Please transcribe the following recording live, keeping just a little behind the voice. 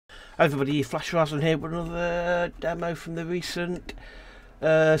Everybody, Flash Horizon here with another demo from the recent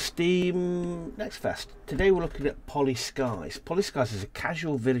Steam Next Fest. Today we're looking at Poly Skies. Poly Skies is a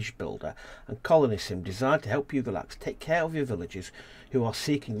casual village builder and colony sim designed to help you relax, take care of your villagers who are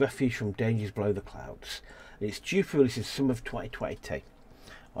seeking refuge from dangers below the clouds. And it's due for release in summer of 2020.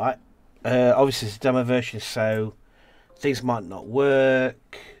 Right, obviously it's a demo version, so things might not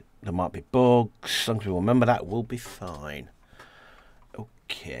work, there might be bugs. As long as we remember that, we'll be fine.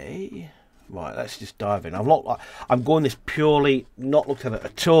 Okay, right, let's just dive in. I'm going this purely not looked at it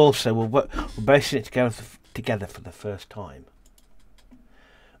at all, so we're basing it together for the first time.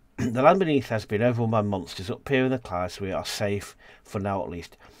 The land beneath has been overrun by monsters. Up here in the clouds we are safe, for now at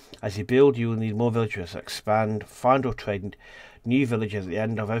least. As you build, you will need more villagers to expand, find or trade new villagers at the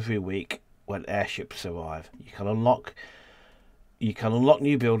end of every week when airships arrive. You can unlock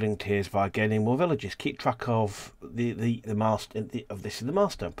new building tiers by gaining more villagers. Keep track of the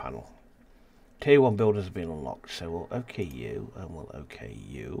milestone panel. Tier 1 builders have been unlocked, so we'll OK you and we'll OK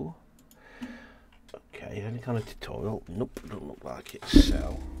you. Okay, any kind of tutorial? Nope, doesn't look like it.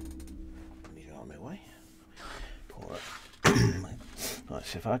 So let me get on my way. Right,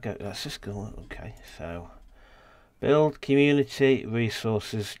 so if I go, let's just go. Okay, so build, community,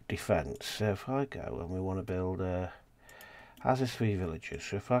 resources, defense. So if I go and we want to build has this 3 villagers,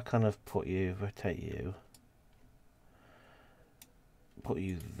 so if I kind of put you, rotate you, put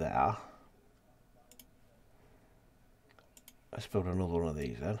you there, let's build another one of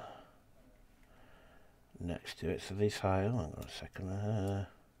these then, next to it, so these high, oh, hang on a second,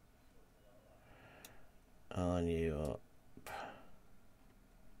 on you up,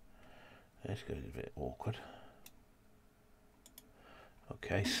 this goes a bit awkward.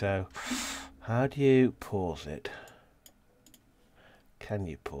 Okay, so how do you pause it? Can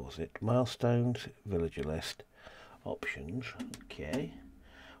you pause it? Milestones, villager list, options. Okay,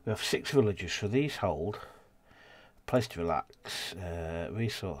 we have 6 villagers, so these hold place to relax,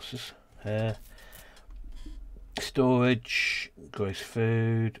 resources, storage, gross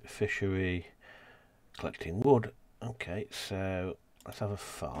food, fishery, collecting wood. Okay, so let's have a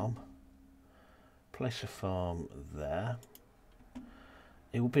farm. Place a farm there.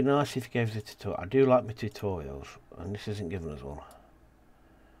 It would be nice if you gave us a tutorial. I do like my tutorials, and this isn't giving us one.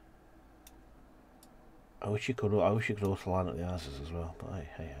 I wish you could also line up the houses as well, but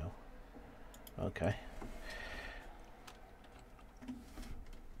hey ho. Okay.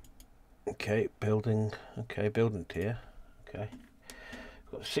 Okay, building. Okay, building tier. Okay.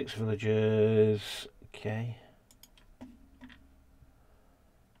 Got 6 villagers. Okay.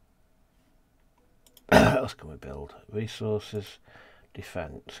 What else can we build? Resources,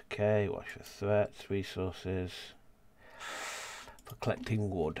 defense. Okay, watch for threats, resources. For collecting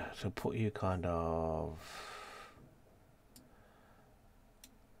wood, so put you kind of,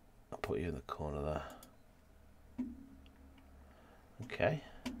 I'll put you in the corner there. Okay,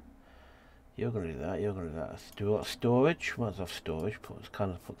 you're going to do that, you're going to do that. Let's do what, storage, might as well have storage, put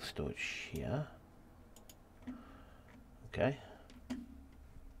the storage here. Okay.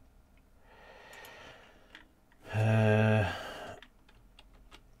 So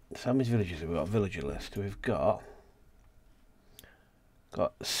how many villagers have we got? Villager list, we've got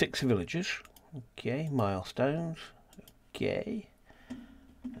 6 villagers. Okay, milestones. Okay.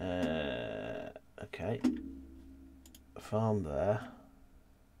 Okay. Farm there.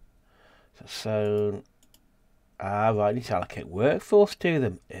 So sown. Right, I need to allocate workforce to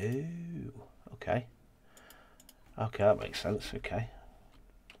them. Ooh. Okay. Okay, that makes sense. Okay.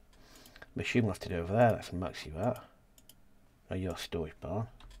 Machine we'll have to do over there. Let's max you out. Oh, your storage barn.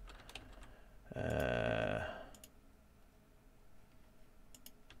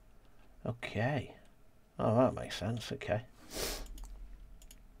 Okay. Oh, that makes sense. Okay.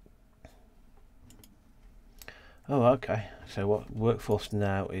 Oh, okay. So what workforce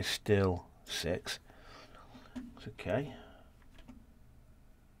now is still 6. It's okay.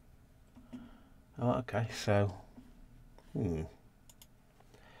 Oh, okay. So, oh,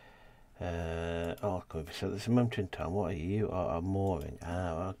 so there's a moment in time. What are you? You are mooring.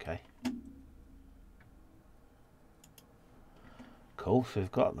 Ah, okay. Cool. So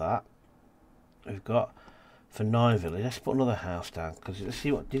we've got that. We've got for 9 village. Let's put another house down because let's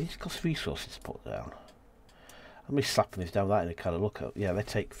see what did these cost resources to put down. I'm just slapping this down that in a kind of look up. Yeah, they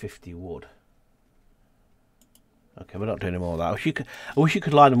take 50 wood. Okay, we're not doing any more of that. I wish you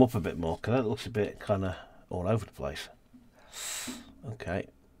could line them up a bit more because that looks a bit kind of all over the place. Okay,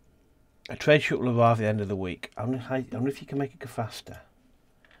 a trade ship will arrive at the end of the week. I wonder if you can make it go faster.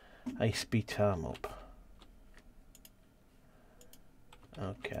 Hey, speed time up.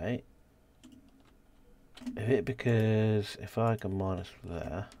 Okay. Is it because if I go minus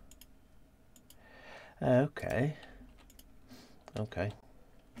there, Okay. Okay.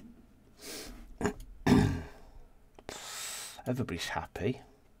 Everybody's happy.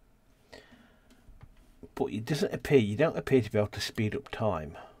 But it doesn't appear, you don't appear to be able to speed up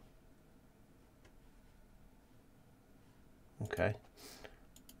time. Okay.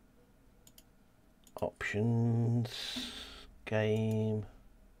 Options, game.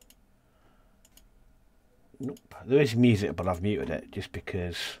 Nope. There is music, but I've muted it just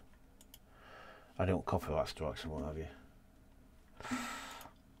because I don't copyright strikes and what have you.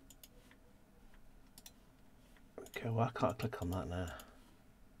 Okay, well, I can't click on that now.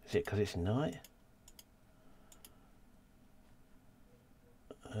 Is it because it's night?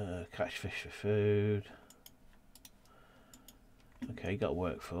 Catch fish for food. Okay, got a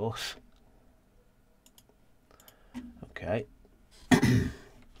workforce. Okay. So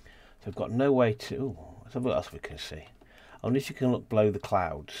I've got no way to... Ooh, let's have a look what else we can see. Only if you can look below the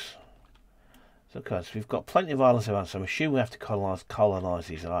clouds. So, okay, so we've got plenty of islands around, so I'm assuming we have to colonise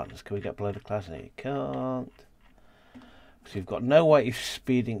these islands. Can we get below the clouds? No, you can't. So we've got no way of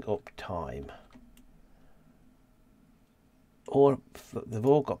speeding up time. Or they've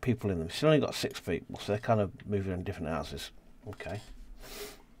all got people in them. It's only got 6 people, so they're kind of moving in different houses. Okay.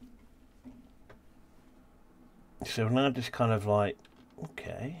 So now just kind of like,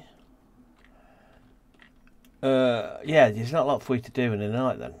 okay. Yeah, there's not a lot for you to do in the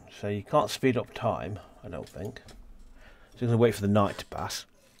night then. So you can't speed up time, I don't think. So you're going to wait for the night to pass.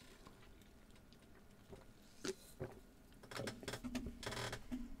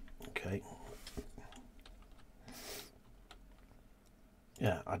 Okay.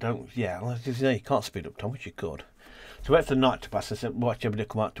 Yeah, I don't, yeah, you can't speed up time, which you could. So wait for the night to pass, and then watch everybody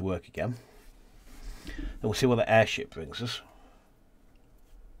come out to work again. Then we'll see what the airship brings us.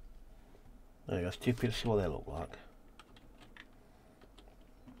 There you go, stupid, see what they look like.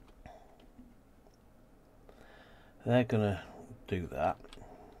 They're gonna do that.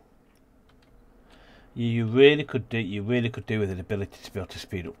 You really could do with an ability to be able to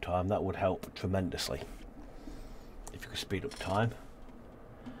speed up time. That would help tremendously if you could speed up time.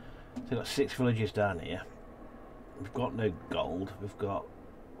 So we've got 6 villages down here. We've got no gold. We've got,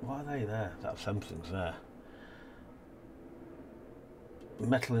 why are they there? That's something's there.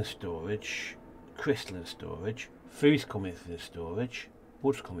 Metal in storage, crystal in storage, food's coming through storage,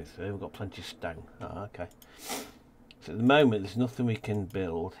 wood's coming through. We've got plenty of stone. Oh, okay. So at the moment, there's nothing we can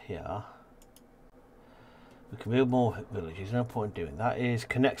build here. We can build more villages. No point in doing that. Is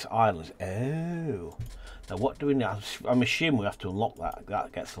connects islands. Oh. Now what do we need? I'm assuming we have to unlock that.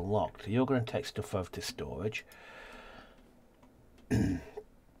 That gets unlocked. So you're going to take stuff over to storage. Now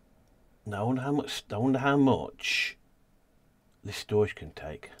I wonder how much. I wonder how much this storage can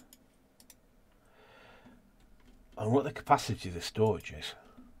take. And what the capacity of the storage is.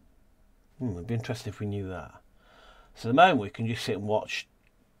 It'd be interesting if we knew that. So at the moment we can just sit and watch.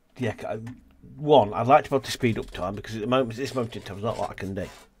 Yeah. One, I'd like to be able to speed up time because at the moment, this moment in time, is not what I can do.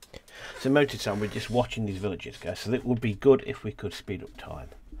 So moment in time, we're just watching these villages go. So it would be good if we could speed up time.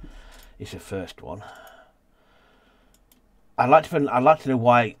 It's the first one. I'd like to know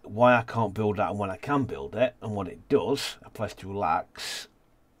why I can't build that and when I can build it and what it does. A place to relax.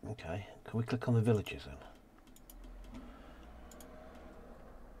 Okay, can we click on the villages then?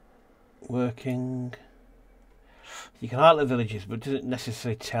 Working. You can highlight the villages, but it doesn't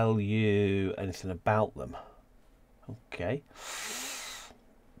necessarily tell you anything about them. Okay.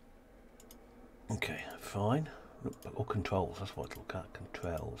 Okay, fine. Or controls, that's what to look at.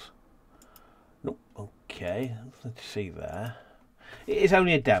 Controls. Nope, okay. Nothing to see there. It is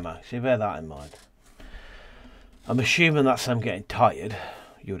only a demo, so bear that in mind. I'm assuming that's them getting tired,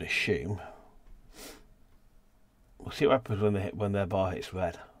 you would assume. We'll see what happens when their bar hits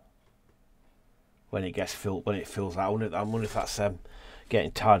red. When it gets filled, when it fills out. I wonder if that's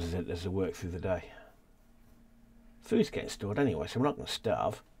getting tired as they work through the day. Food's getting stored anyway, so we're not going to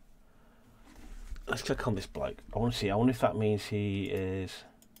starve. Let's click on this bloke. I want to see. I wonder if that means he is.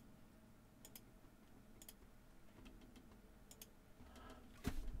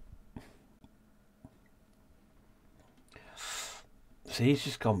 So he's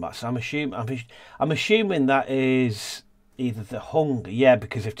just gone back. So I'm assuming that is either the hunger. Yeah,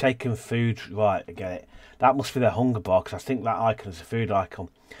 because they've taken food. Right, I get it. That must be their hunger bar because I think that icon is a food icon.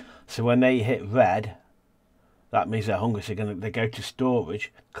 So when they hit red, that means they're hungry. So they go to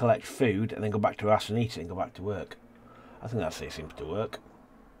storage, collect food, and then go back to house and eat it and go back to work. I think that's how it seems to work.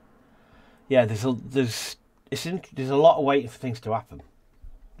 Yeah, there's a lot of waiting for things to happen.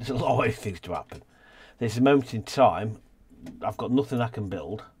 There's a lot of waiting for things to happen. There's a moment in time. I've got nothing I can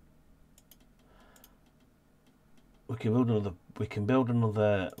build. We can build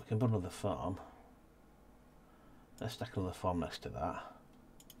another farm. Let's stack another farm next to that.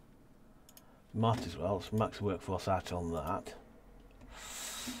 Might as well. Let's max workforce out on that.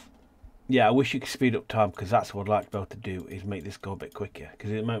 Yeah, I wish you could speed up time, because that's what I'd like to be able to do, is make this go a bit quicker.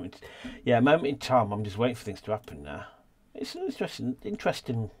 Because at the moment, yeah, a moment in time, I'm just waiting for things to happen now. It's an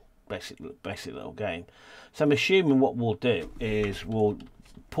interesting basic little game. So I'm assuming what we'll do is we'll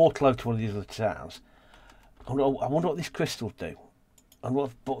portal over to one of these other towns. I wonder what these crystals do, and what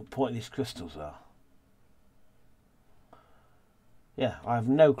the point of these crystals are. Yeah, I have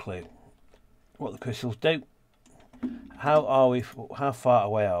no clue what the crystals do. How far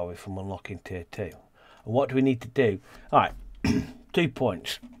away are we from unlocking tier 2? And what do we need to do? Alright, 2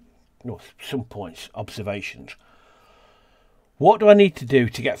 points. No, some points, observations. What do I need to do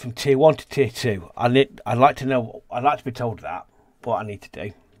to get from tier 1 to tier 2? I'd like to be told that, what I need to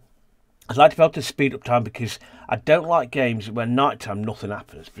do. I'd like to be able to speed up time, because I don't like games where night time nothing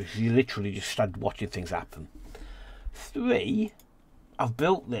happens, because you literally just stand watching things happen. 3, I've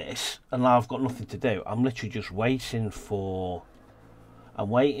built this and now I've got nothing to do. I'm literally just waiting for it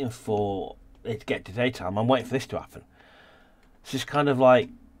to get to daytime. I'm waiting for this to happen. It's just kind of like,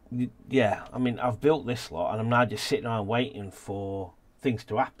 yeah, I mean, I've built this lot and I'm now just sitting around waiting for things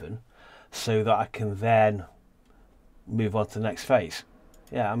to happen so that I can then move on to the next phase.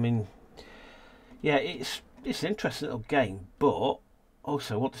 Yeah, I mean, yeah, it's an interesting little game, but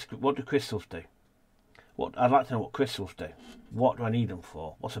also what do crystals do? I'd like to know what crystals do. What do I need them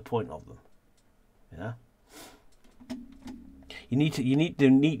for? What's the point of them? Yeah. You need to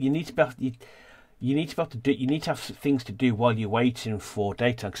have things to do while you're waiting for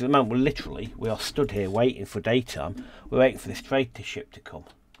daytime. Because at the moment we are stood here waiting for daytime. We're waiting for this trade ship to come.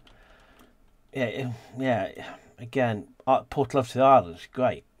 Yeah. Again, portal over to the islands,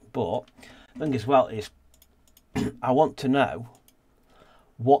 great. But the thing as well is, I want to know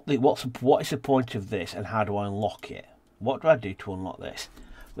what is the point of this, and how do I unlock it? What do I do to unlock this?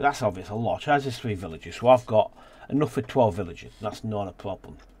 Well, that's obvious, a lot. As there's 3 villages, so I've got enough for 12 villages. That's not a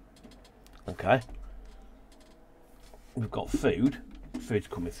problem. Okay. We've got food. Food's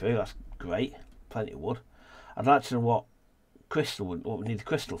coming through. That's great. Plenty of wood. I'd like to know what we need the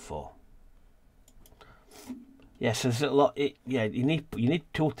crystal for. Yeah, so there's a lot. You need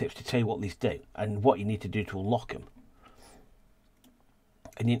tooltips to tell you what these do and what you need to do to unlock them.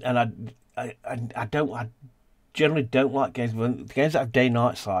 I generally don't like games that have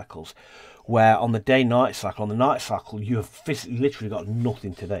day-night cycles, where on the night cycle you have literally got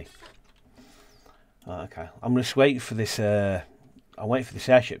nothing to do. Okay, I'm just waiting for this. I'm waiting for this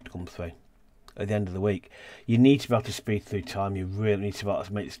airship to come through at the end of the week. You need to be able to speed through time. You really need to be able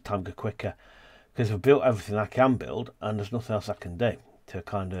to make this time go quicker, because I've built everything I can build, and there's nothing else I can do to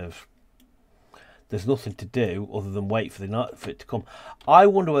kind of. There's nothing to do other than wait for it to come. I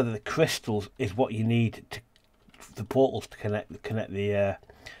wonder whether the crystals is what you need to the portals to connect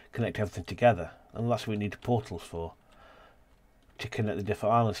everything together, and that's what we need the portals for, to connect the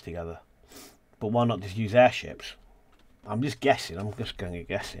different islands together. But why not just use airships? I'm just guessing. I'm just going to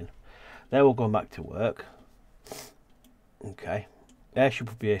guessing. They're all going back to work. Okay, airship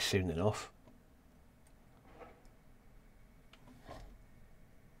will be here soon enough.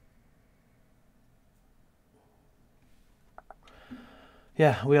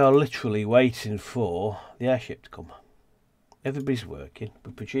 Yeah, we are literally waiting for the airship to come. Everybody's working.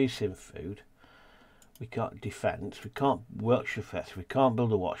 We're producing food. We can't defence. We can't work effects. We can't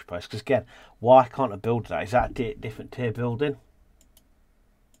build a watch post. Because again, why can't I build that? Is that a different tier building?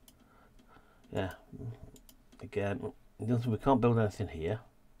 Yeah. Again, we can't build anything here.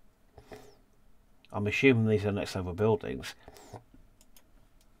 I'm assuming these are next level buildings.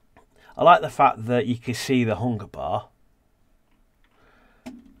 I like the fact that you can see the hunger bar.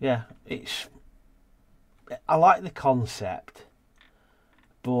 Yeah, I like the concept,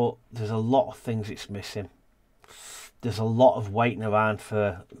 but there's a lot of things it's missing. There's a lot of waiting around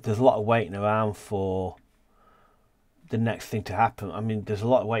for the next thing to happen. I mean, there's a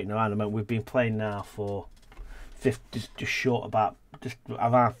lot of waiting around. I mean, we've been playing now for just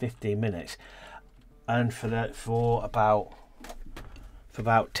around 15 minutes, and for about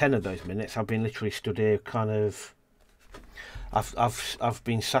 10 of those minutes, I've been literally stood here, kind of. I've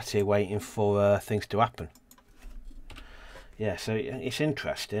been sat here waiting for things to happen. Yeah, so it's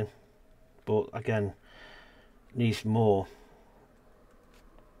interesting, but again, needs more.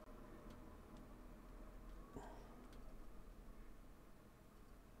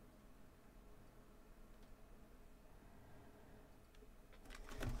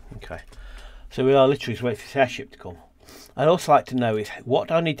 Okay, so we are literally just waiting for this airship to come. I'd also like to know is what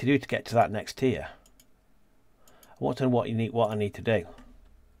do I need to do to get to that next tier? I want to know what I need to do.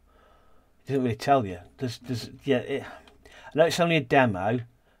 It doesn't really tell you. I know it's only a demo,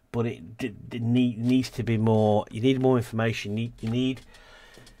 but it needs to be more. You need more information. You need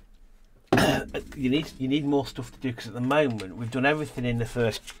you need more stuff to do, because at the moment we've done everything in the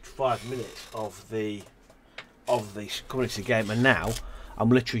first 5 minutes of the coming into the game, and now I'm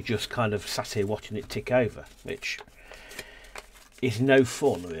literally just kind of sat here watching it tick over, which is no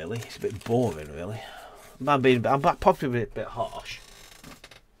fun really. It's a bit boring really. I'm probably a bit harsh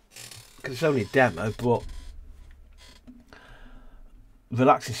because it's only a demo, but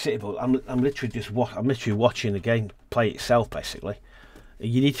relaxing city. But I'm literally watching the game play itself basically.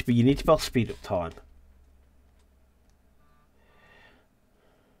 You need to be able to speed up time.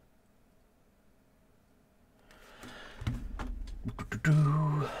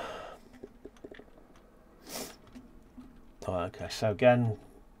 Oh, okay, so again,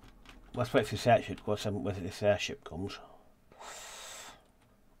 let's wait for this airship. Whether this airship comes.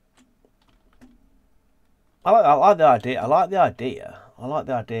 I like the idea. I like the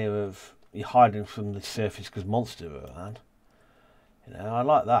idea of you hiding from the surface because monsters are around. You know, I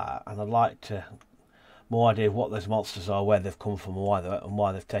like that, and I'd like to more idea of what those monsters are, where they've come from, and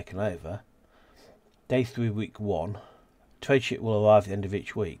why they've taken over. Day 3, week 1. Trade ship will arrive at the end of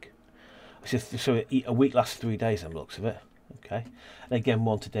each week. So a week lasts 3 days, on the looks of it. Okay, and again,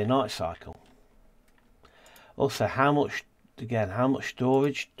 1 day night cycle. Also, how much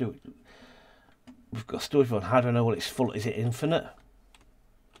storage do we've got? Storage on. How do I know what it's full? Is it infinite?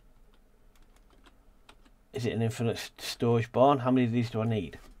 Is it an infinite storage barn? How many of these do I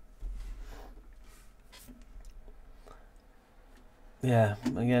need? Yeah,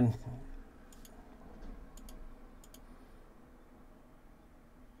 again.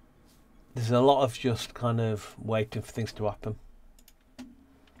 There's a lot of just kind of waiting for things to happen.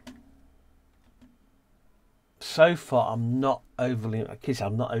 So far, I'm not overly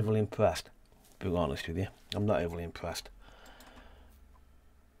impressed. To be honest with you, I'm not overly impressed.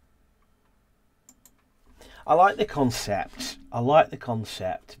 I like the concept,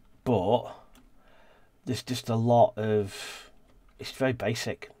 but there's just a lot of. It's very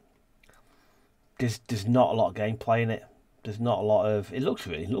basic. There's not a lot of gameplay in it. There's not a lot of. It looks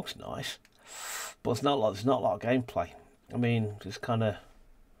nice, but there's not a lot of gameplay. I mean, it's kind of.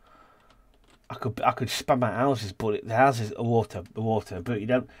 I could spam my houses, but the houses are water, but you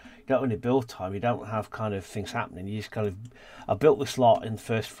don't really build time. You don't have kind of things happening. You just kind of. I built this lot in the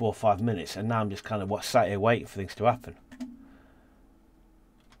first 4 or 5 minutes, and now I'm just kind of sat here waiting for things to happen.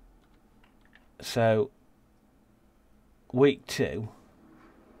 So, week 2.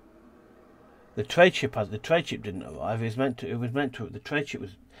 The trade ship didn't arrive. The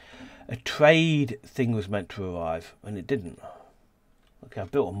trade thing was meant to arrive, and it didn't. Okay, I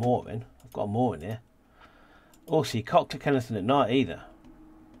built a mooring. I've got a mooring here. Also, you can't click anything at night either.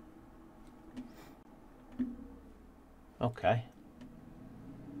 Okay.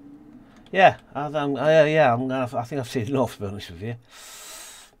 Yeah, I think I've seen enough, to be honest with you.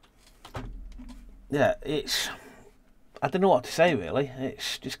 Yeah, I don't know what to say really.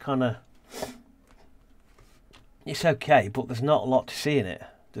 It's just kind of. It's okay, but there's not a lot to see in it.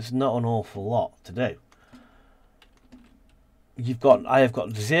 There's not an awful lot to do. I have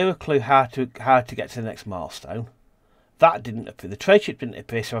got zero clue how to get to the next milestone. That didn't appear. The trade ship didn't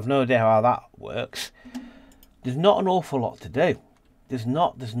appear, so I've no idea how that works. There's not an awful lot to do. There's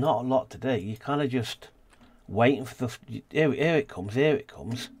not a lot to do. You're kind of just waiting for the. Here it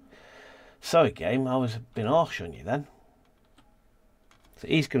comes. Sorry, game. I was being harsh on you then. So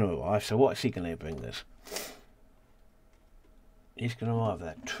he's going to arrive. So what is he going to bring us? He's going to arrive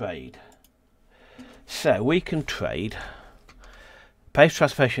there. Trade. So we can trade. Pay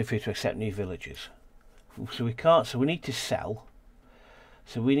transportation fee to accept new villages. So we can't. So we need to sell.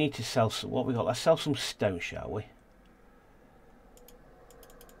 So we need to sell some. What we got? Let's sell some stone, shall we?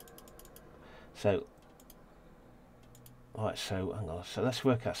 So. Right. So hang on. So let's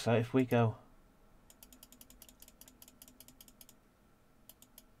work out. So if we go.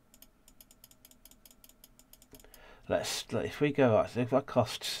 If we go. Right, so if that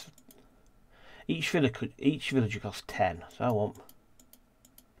costs. Each villager costs 10. So I want.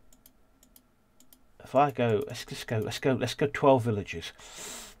 If I go, let's go 12 villages.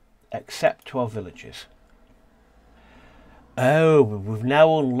 Accept 12 villages. Oh, we've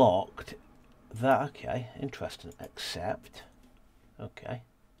now unlocked that. Okay, interesting. Accept. Okay.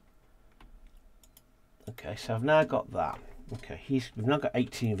 Okay, so I've now got that. Okay, we've now got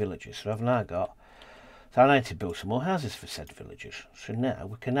 18 villages. So I've now got. So I need to build some more houses for said villages. So now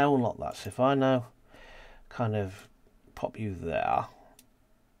we can now unlock that. So if I now kind of pop you there.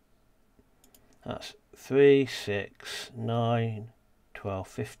 That's 3, 6, 9, 12,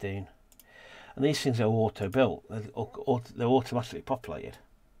 15. And these things are auto-built. They're automatically populated.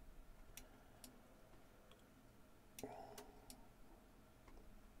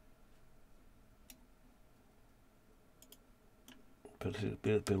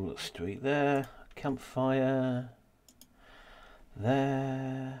 Build a little street there. Campfire.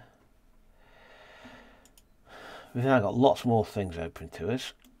 There. We've now got lots more things open to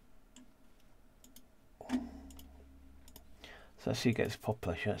us. So let's see, get this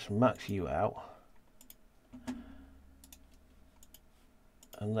population. Let's max you out.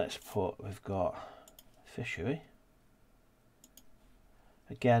 And let's put, we've got fishery.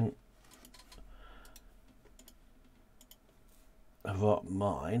 Again, a rock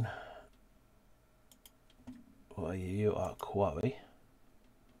mine. What are you? You are quarry.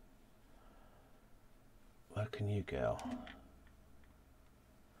 Where can you go?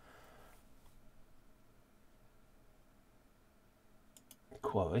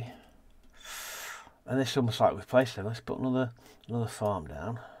 Quarry. And this is almost like we've placed them. Let's put another farm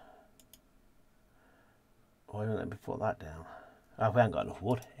down. Why don't let me put that down? Oh, we haven't got enough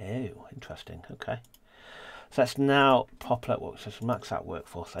wood. Oh, interesting. Okay. So let's now populate work. So let's max that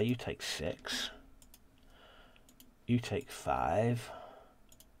workforce. So you take 6. You take 5.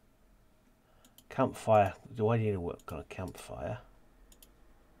 Campfire. Do I need to work on a campfire?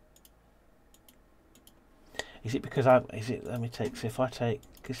 Is it because let me take, so if I take,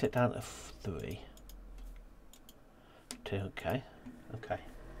 get it down to 3. 2, okay. Okay.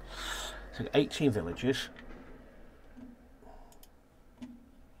 So 18 villages.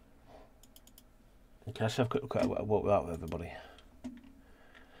 Okay, so I've got to walk out with everybody.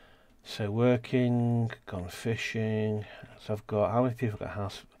 So working, gone fishing. So I've got, how many people got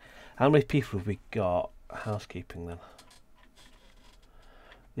house? How many people have we got housekeeping then?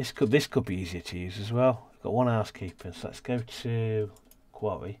 This could be easier to use as well. We've got 1 housekeeping, so let's go to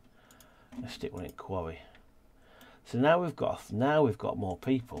quarry. Let's stick one in quarry. So now we've got more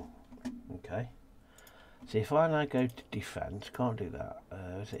people. Okay. So if I now go to defence, can't do that.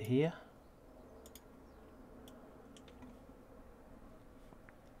 Is it here?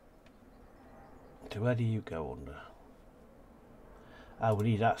 So where do you go under? Oh, we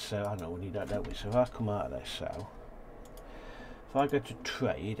need that, so I know we need that, don't we? So if I come out of there, so if I go to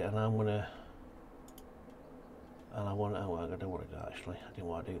trade and I want, oh, I don't want to do that actually. I didn't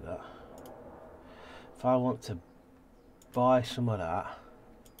want to do that. If I want to buy some of that,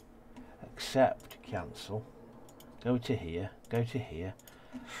 accept, cancel, go to here, go to here.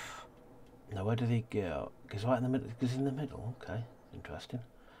 Now where do they go? Because right in the middle. Because in the middle. Okay, interesting.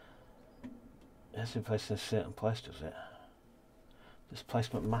 It has to be placed in a certain place, does it? Does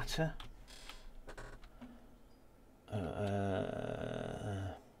placement matter?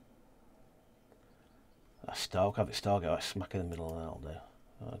 A star, have it star go right smack in the middle, and that'll do.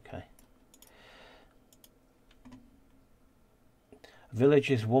 Okay.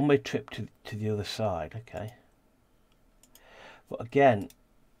 Village is 1-way trip to the other side. Okay. But again,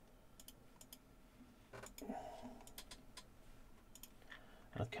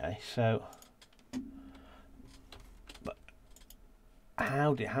 okay. So, but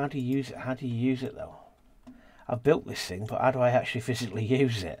how do you use it? How do you use it though? I've built this thing, but how do I actually physically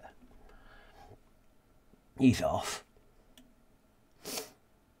use it? He's off.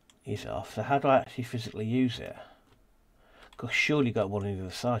 He's off. So how do I actually physically use it? Because surely you got one on the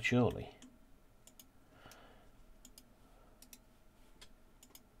other side, surely.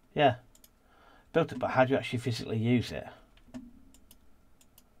 Yeah. Built it, but how do you actually physically use it?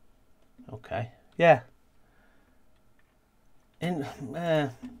 Okay. Yeah.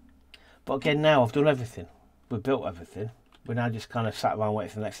 But again, now I've done everything. We've built everything. We're now just kind of sat around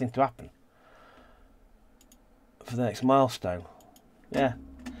waiting for the next thing to happen. For the next milestone. Yeah.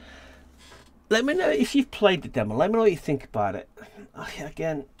 Let me know if you've played the demo. Let me know what you think about it.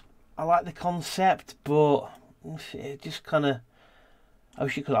 Again, I like the concept, but it just kind of. I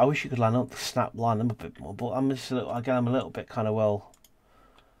wish you could line up them a bit more. But I'm just I'm a little bit kind of, well.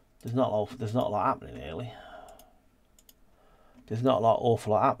 There's not a lot happening really. There's not a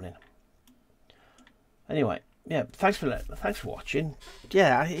awful lot happening. Anyway, yeah. Thanks for watching.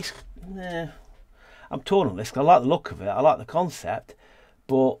 Yeah, I'm torn on this. 'Cause I like the look of it. I like the concept,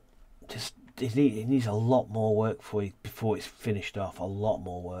 but just. It needs a lot more work before it's finished off. A lot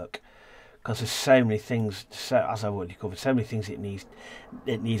more work, because there's so many things. As I've already covered, so many things it needs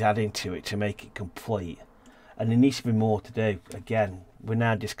adding to it to make it complete, and there needs to be more to do. Again, we're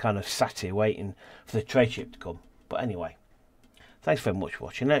now just kind of sat here waiting for the trade ship to come. But anyway, thanks very much for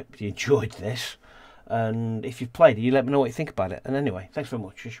watching. I hope you enjoyed this, and if you've played it, you let me know what you think about it. And anyway, thanks very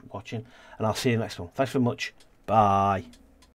much for watching, and I'll see you next one. Thanks very much. Bye.